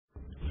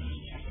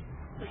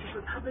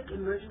Republic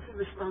Emergency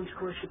Response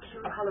Corps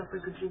secure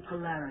hollow-frequency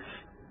Polaris.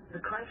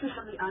 The crisis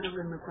on the Outer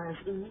Rim requires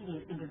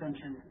immediate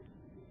intervention.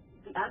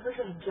 The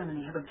adversary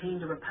hegemony have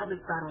obtained a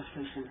Republic battle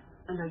station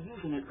and are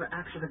using it for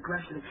acts of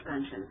aggressive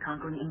expansion,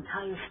 conquering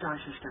entire star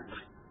systems.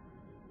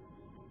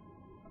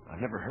 I've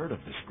never heard of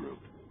this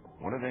group.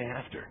 What are they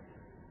after?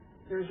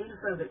 There is a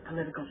xenophobic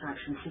political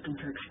faction seeking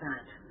to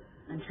expand.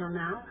 Until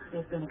now,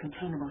 they've been a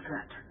containable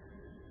threat.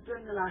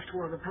 During the last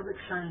war, Republic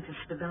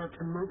scientists developed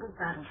a mobile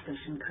battle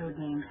station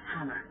codenamed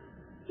Hammer.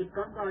 It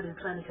bombarded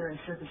planetary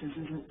surfaces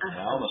using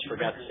I almost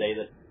forgot to say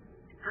that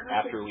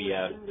after we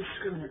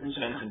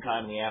spent some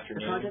time in the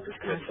afternoon with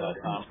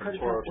Tom from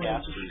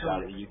Torocast, who's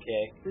out of the UK,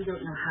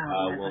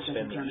 we'll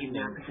spend the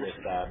evening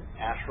with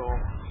Astral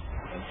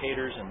and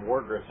Taters and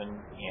War Griffin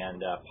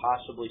and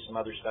possibly some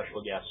other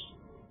special guests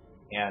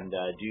and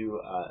do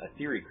a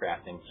theory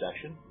crafting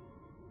session.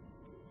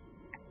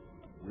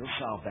 We'll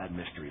solve that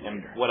mystery and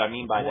later. what I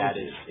mean by that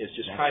is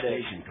just try to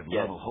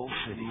get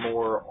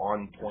more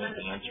on-point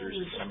answers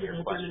to some of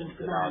your questions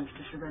about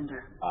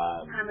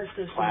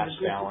class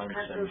balance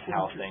and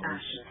how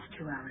things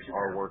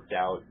are worked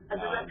out in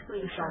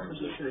terms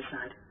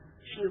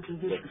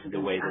of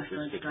the way that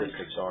the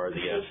statistics are,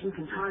 the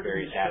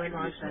various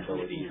attributes and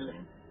abilities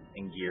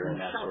and gear and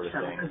that sort of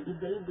thing,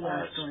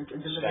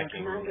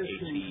 specing AT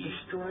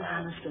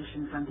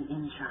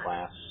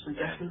class, and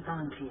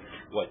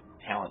what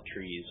talent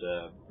trees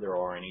there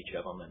are in each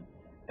of them, and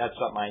that's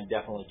something I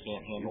definitely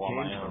can't handle on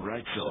my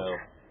own. So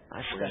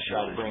we're going to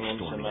try to bring in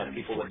some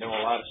people that know a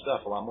lot of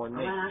stuff, a lot more than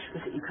me. All I ask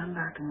is that you come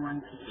back in one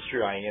piece. It's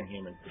true, I am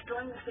human.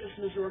 Destroying the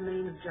station is your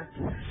main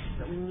objective,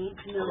 but we need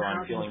to know although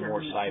how I'm feeling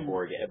more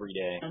cyborg every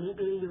day. Any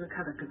data you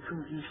recover could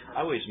prove useful.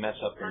 I always mess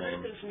up the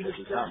name because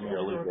it's not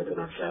Miralooka, but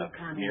it's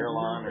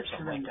Miralon or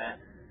something like that.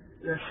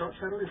 Your assault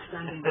shuttle is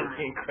standing by.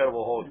 The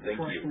Incredible Hulk, thank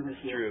you.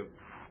 True.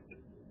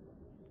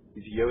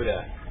 He's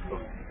Yoda,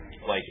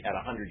 like at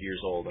 100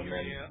 years old, and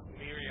then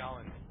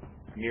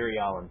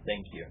Mirialan,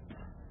 thank you.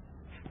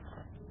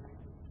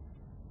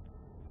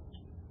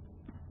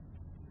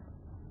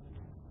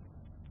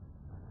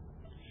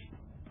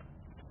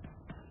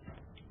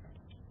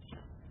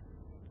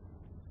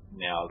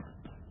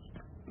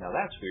 Now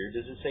that's weird.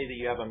 Does it say that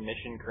you have a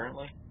mission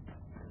currently?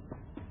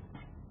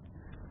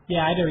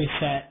 Yeah, I had to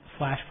reset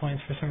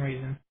flashpoints for some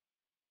reason.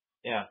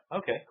 Yeah,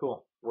 okay,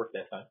 cool. Worked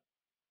that time.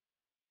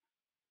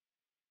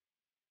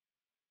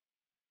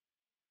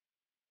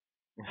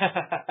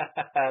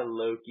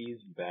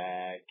 Loki's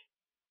back.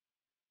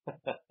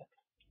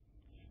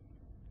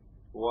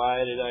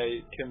 Why did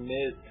I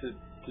commit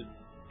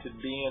to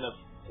being a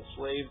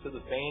slave to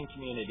the fan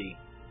community?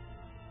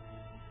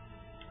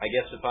 I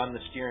guess if I'm the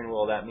steering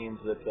wheel, that means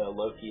that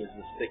Loki is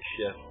the stick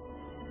shift.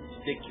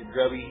 Stick your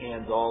grubby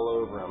hands all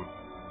over him.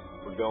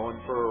 We're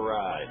going for a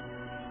ride.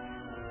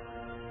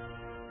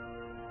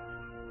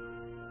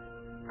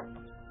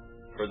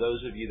 For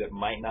those of you that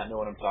might not know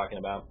what I'm talking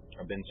about,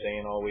 I've been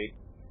saying all week,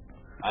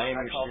 I am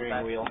your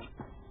steering wheel.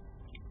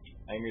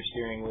 I am your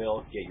steering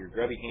wheel. Get your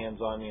grubby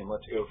hands on me and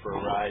let's go for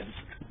a ride.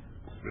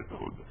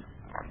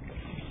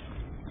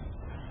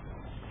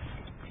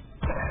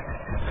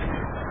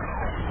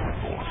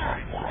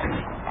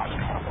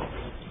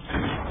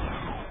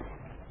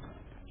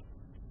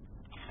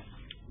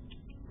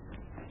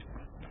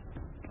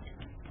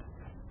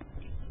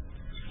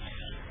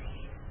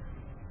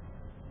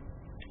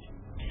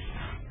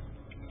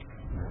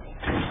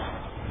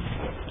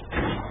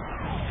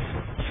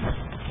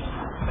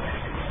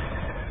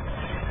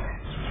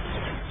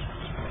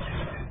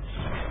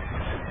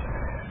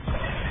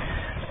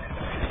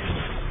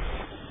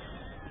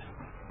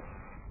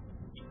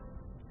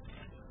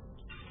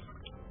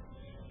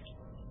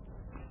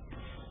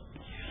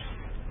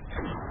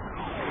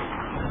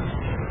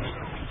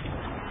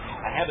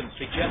 I haven't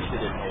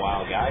suggested it in a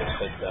while, guys,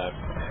 but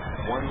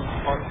one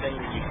fun thing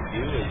that you can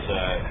do is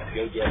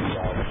go get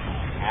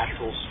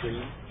Astral Stream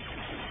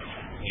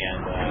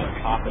and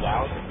pop it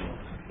out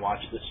and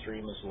watch the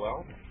stream as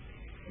well,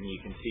 and you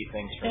can see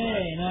things from there.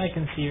 Hey, now I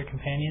can see your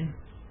companion.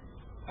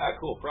 Ah,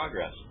 cool,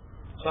 progress.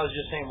 So I was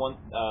just saying one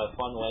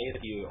fun way,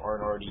 if you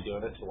aren't already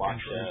doing it, to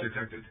watch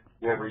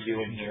what we're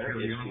doing here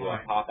is to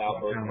pop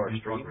out both of our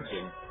streams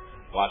and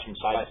watch them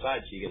side by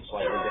side so you get a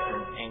slightly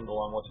different angle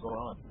on what's going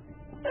on.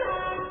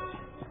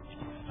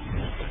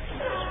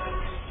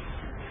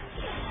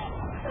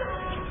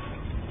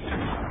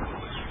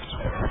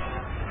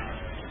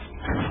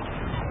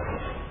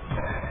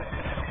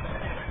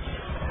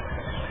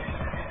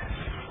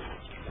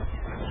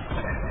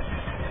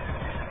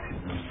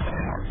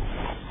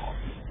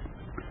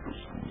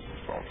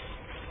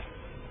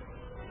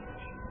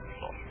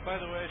 By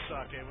the way,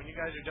 Sake, when you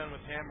guys are done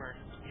with Hammer,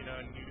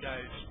 and you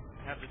guys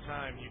have the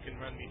time, you can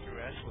run me through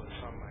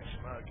Athiss on my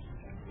smug.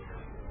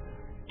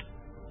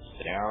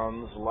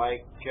 Sounds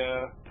like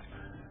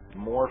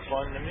more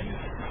fun to me.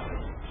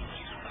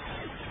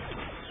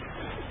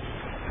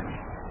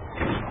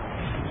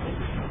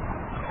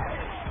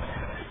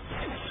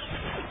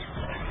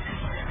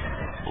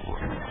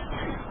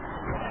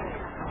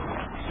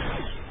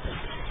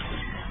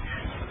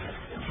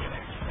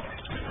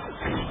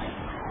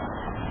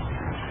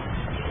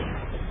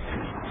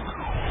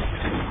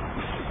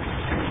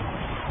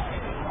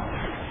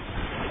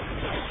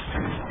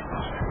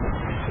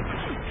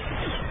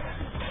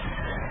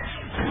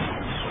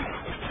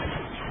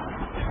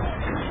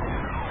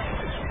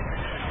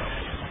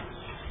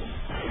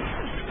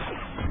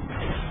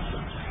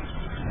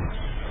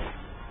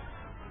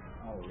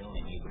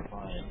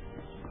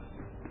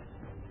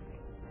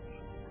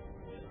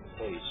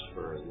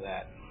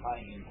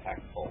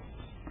 tactful.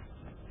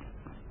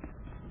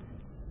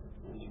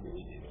 Really,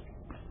 really do.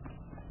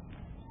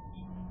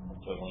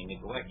 Totally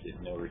neglected,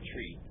 no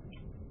retreat.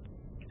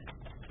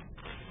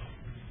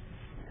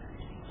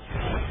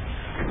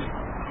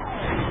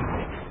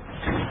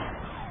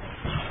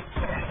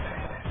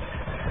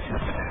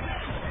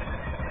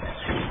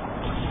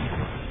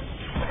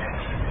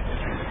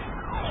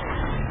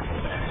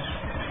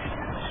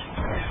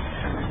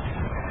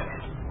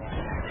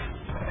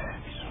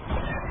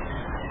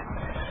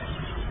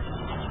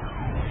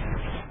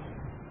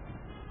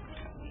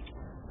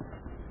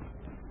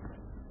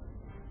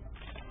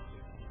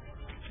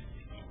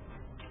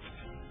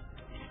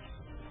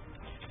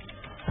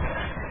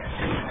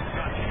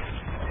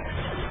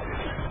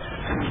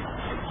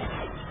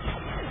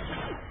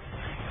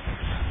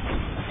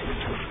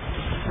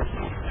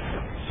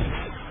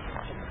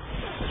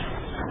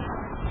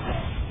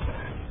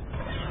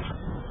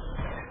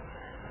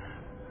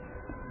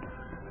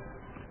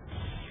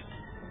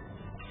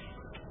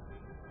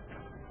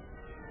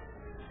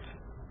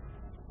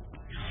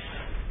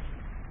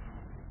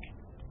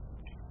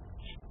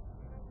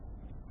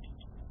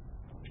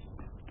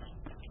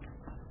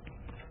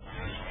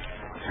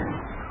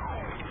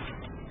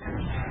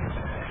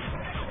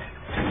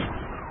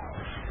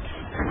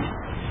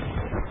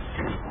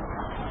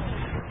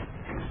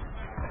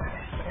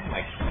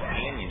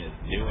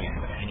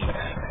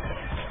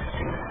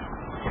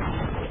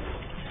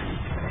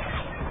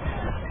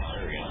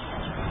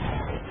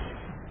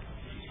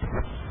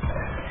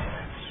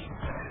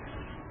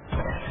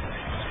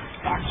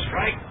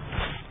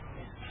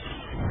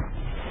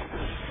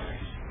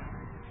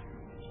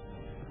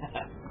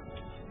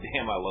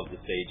 Damn, I love the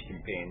Sage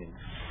companions.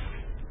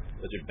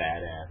 Those are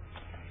badass.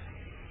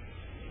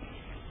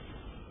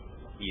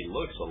 He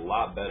looks a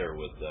lot better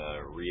with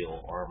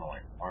real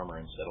armor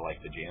instead of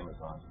like pajamas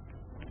on.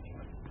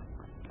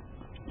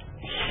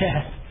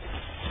 Yeah.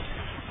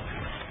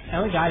 I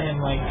only got him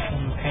like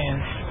some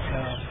pants,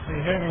 so he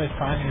didn't really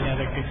find any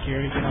other good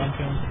gear to get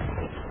onto him.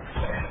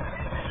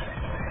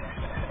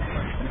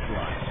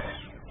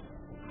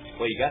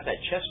 Well, you got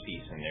that chest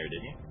piece in there,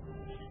 didn't you?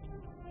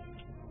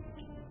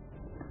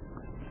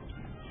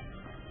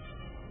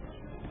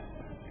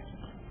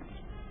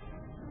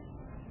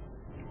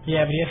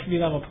 Yeah, but he has to be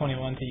level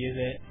 21 to use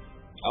it.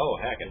 Oh,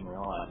 heck, I didn't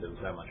realize it was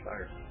that much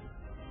higher.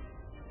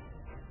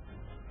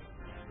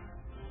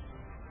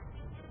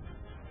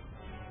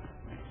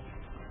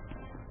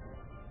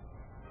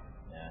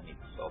 Yeah, I need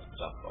to sell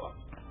stuff off.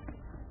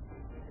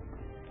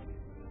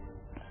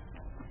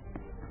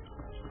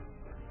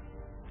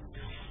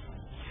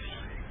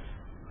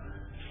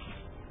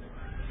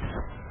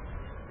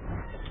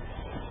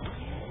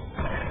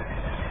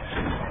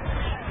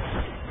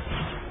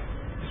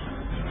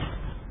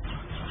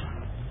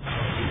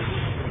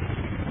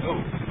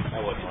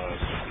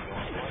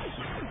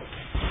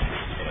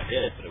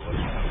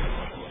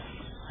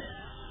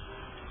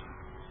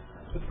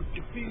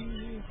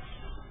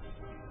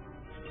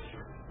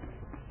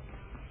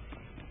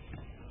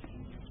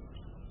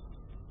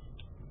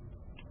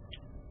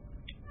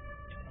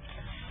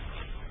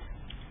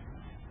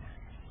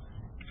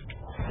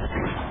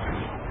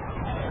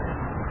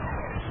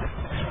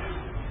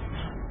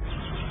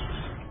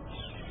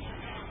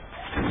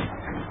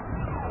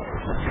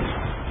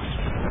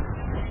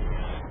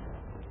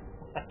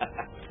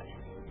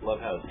 Love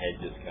how his head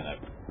just kind of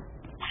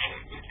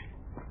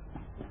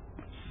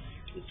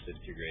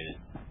disintegrated.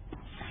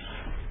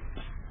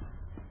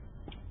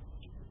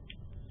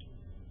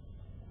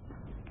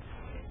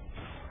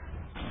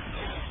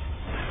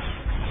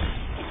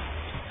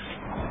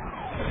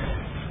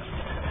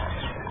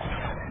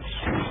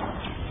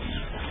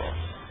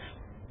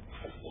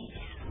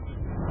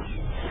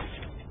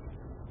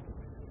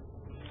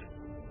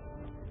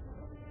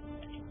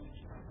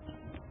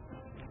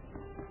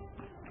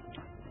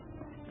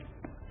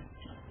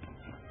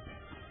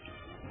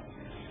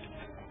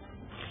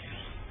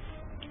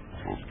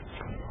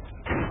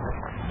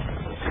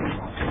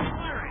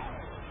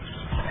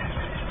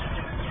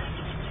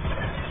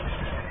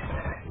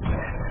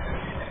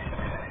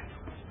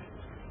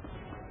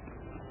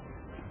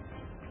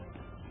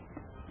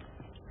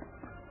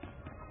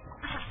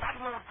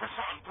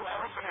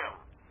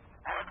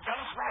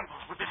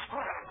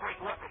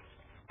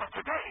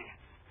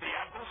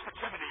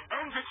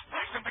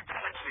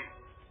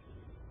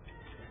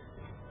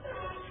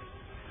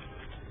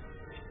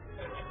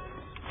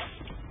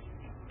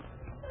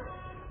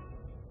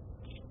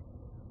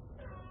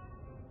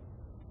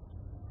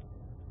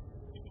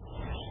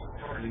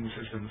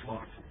 Systems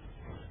locked.